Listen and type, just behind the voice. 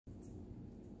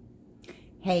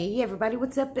Hey everybody,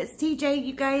 what's up? It's TJ.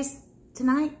 You guys,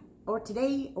 tonight or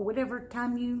today or whatever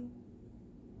time you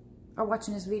are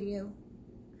watching this video,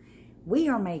 we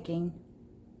are making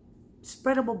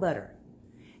spreadable butter.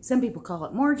 Some people call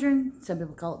it margarine, some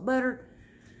people call it butter.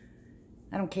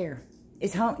 I don't care.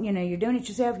 It's home, you know, you're doing it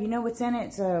yourself, you know what's in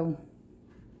it, so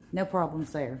no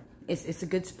problems there. It's a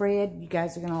good spread. You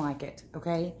guys are gonna like it,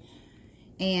 okay?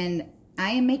 And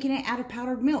I am making it out of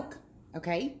powdered milk,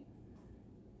 okay?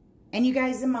 And you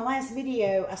guys, in my last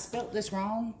video, I spelled this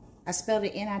wrong. I spelled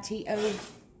it N-I-T-O.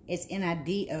 It's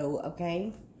N-I-D-O,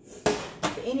 okay?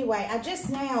 But anyway, I just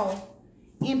now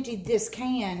emptied this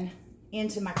can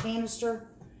into my canister.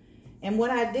 And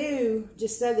what I do,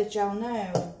 just so that y'all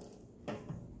know,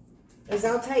 is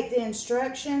I'll take the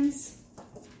instructions.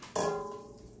 Let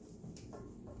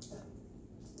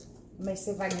me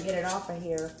see if I can get it off of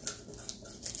here.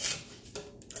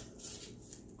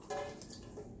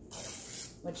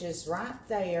 Which is right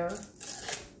there.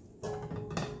 And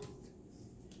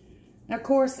of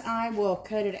course, I will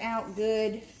cut it out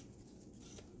good.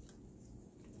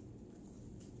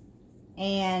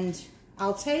 And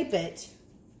I'll tape it.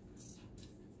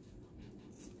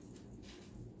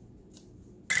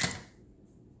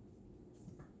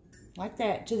 Like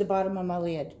that to the bottom of my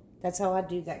lid. That's how I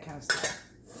do that kind of stuff.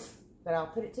 But I'll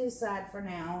put it to the side for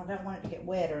now. I don't want it to get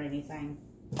wet or anything.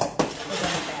 We're done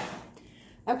with that.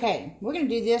 Okay, we're going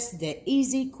to do this the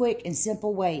easy, quick, and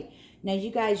simple way. Now,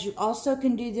 you guys, you also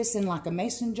can do this in like a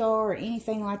mason jar or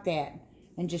anything like that.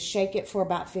 And just shake it for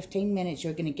about 15 minutes.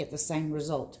 You're going to get the same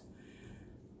result.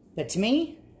 But to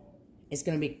me, it's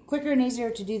going to be quicker and easier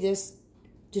to do this,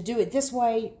 to do it this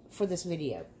way for this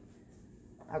video.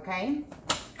 Okay?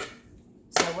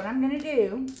 So what I'm going to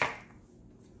do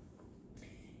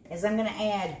is I'm going to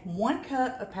add 1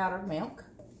 cup of powdered milk.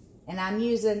 And I'm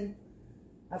using,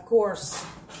 of course,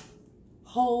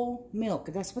 whole milk.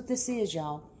 That's what this is,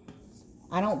 y'all.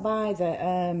 I don't buy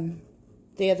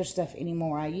the other stuff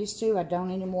anymore. I used to. I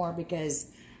don't anymore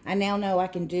because I now know I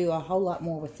can do a whole lot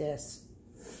more with this.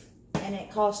 And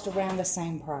it costs around the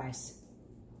same price.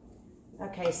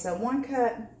 Okay, so 1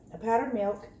 cup of powdered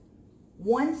milk,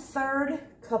 1/3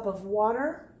 cup of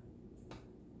water.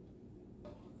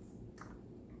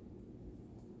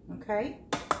 Okay.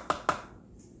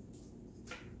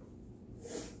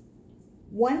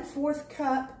 1/4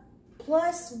 cup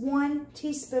plus 1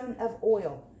 teaspoon of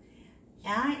oil.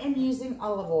 I am using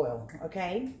olive oil,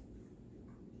 okay?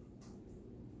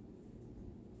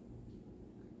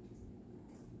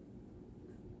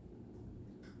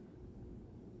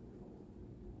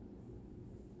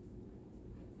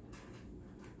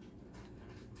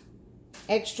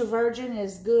 Extra virgin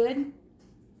is good.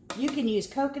 You can use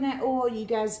coconut oil. You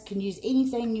guys can use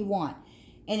anything you want.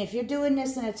 And if you're doing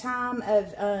this in a time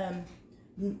of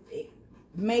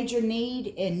major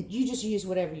need, and you just use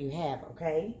whatever you have,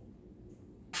 okay?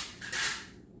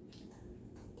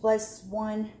 Plus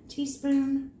 1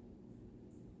 teaspoon.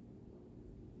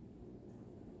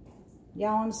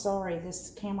 Y'all, I'm sorry,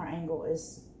 this camera angle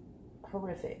is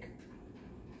horrific.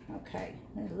 Okay,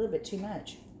 a little bit too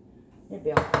much. It'll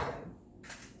be all right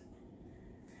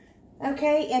though.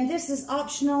 Okay, and this is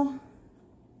optional.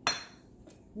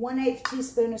 1/8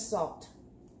 teaspoon of salt.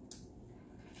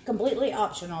 Completely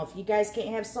optional. If you guys can't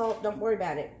have salt, don't worry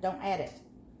about it. Don't add it.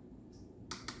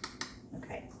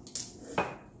 Okay.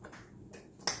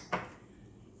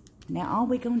 Now all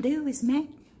we're going to do is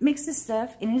mix this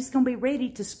stuff, and it's going to be ready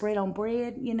to spread on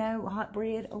bread, you know, hot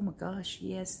bread. Oh my gosh,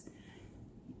 yes.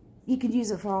 You can use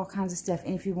it for all kinds of stuff.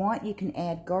 And if you want, you can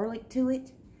add garlic to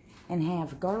it and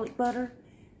have garlic butter.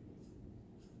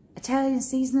 Italian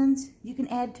seasonings, you can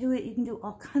add to it. You can do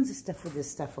all kinds of stuff with this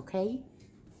stuff, okay?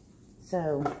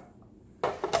 So,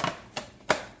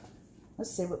 let's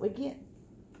see what we get.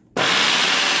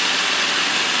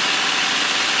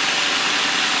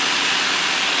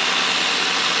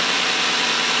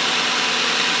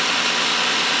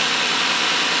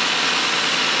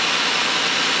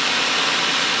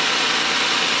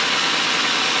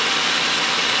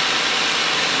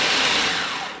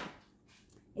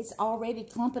 It's already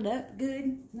clumping up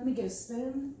good. Let me get a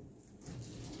spoon.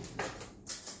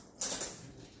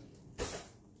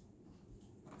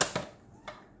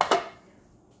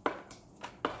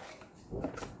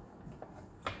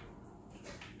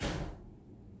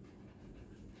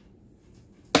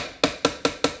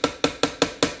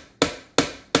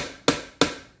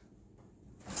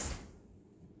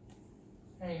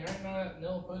 Hey, you ain't know that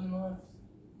vanilla pudding left?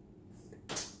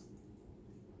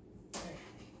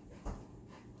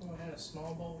 I had a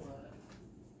small bowl of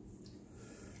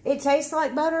that. It tastes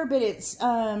like butter, but it's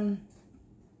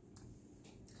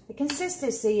The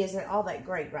consistency isn't all that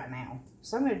great right now.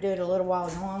 So I'm going to do it a little while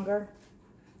longer.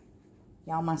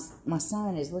 Y'all, my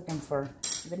son is looking for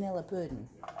vanilla pudding.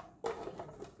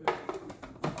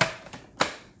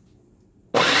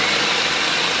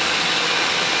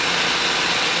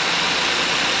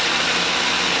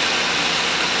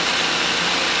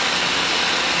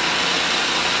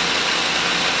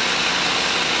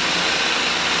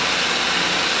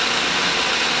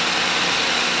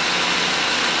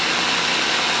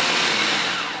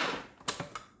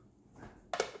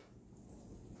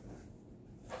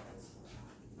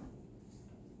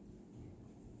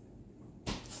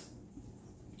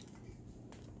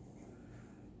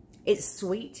 It's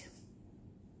sweet.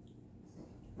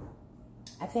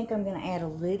 I think I'm going to add a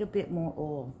little bit more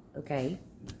oil, okay?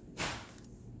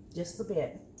 Just a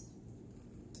bit.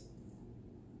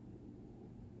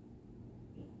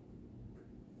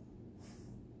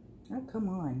 Oh, come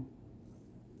on.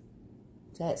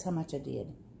 So that's how much I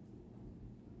did.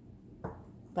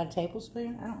 About a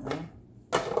tablespoon? I don't know.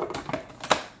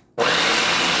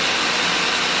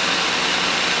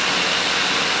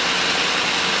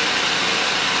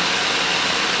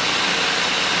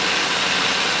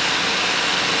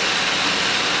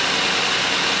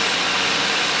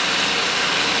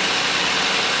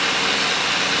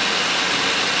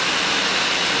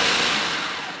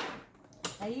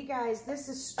 Guys, this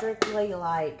is strictly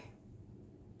like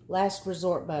last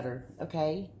resort butter,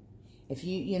 okay? If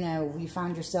you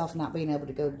find yourself not being able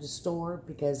to go to the store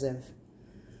because of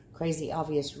crazy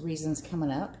obvious reasons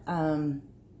coming up,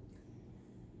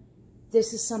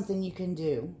 this is something you can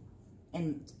do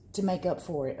and to make up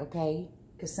for it, okay?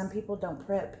 Because some people don't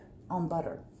prep on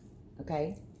butter,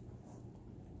 okay?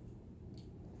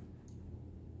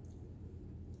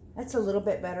 That's a little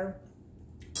bit better.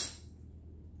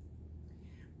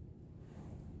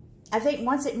 I think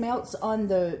once it melts on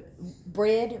the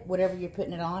bread, whatever you're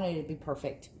putting it on, it'll be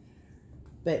perfect.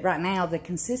 But right now, the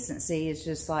consistency is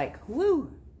just like,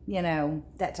 woo,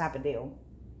 that type of deal.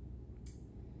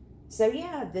 So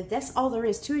yeah, that's all there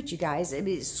is to it, you guys. It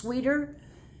is sweeter,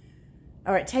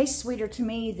 or it tastes sweeter to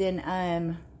me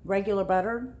than regular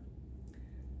butter.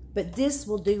 But this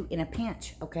will do in a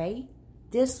pinch, okay?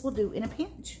 This will do in a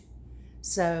pinch.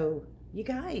 So, you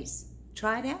guys,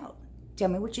 try it out. Tell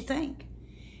me what you think.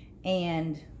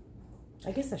 And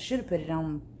I guess I should have put it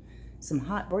on some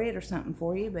hot bread or something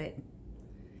for you, but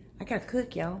I gotta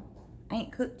cook, y'all. I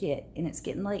ain't cooked yet, and it's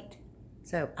getting late.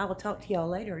 So I will talk to y'all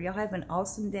later. Y'all have an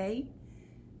awesome day.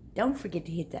 Don't forget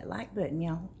to hit that like button,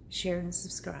 y'all. Share and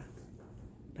subscribe.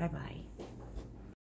 Bye-bye.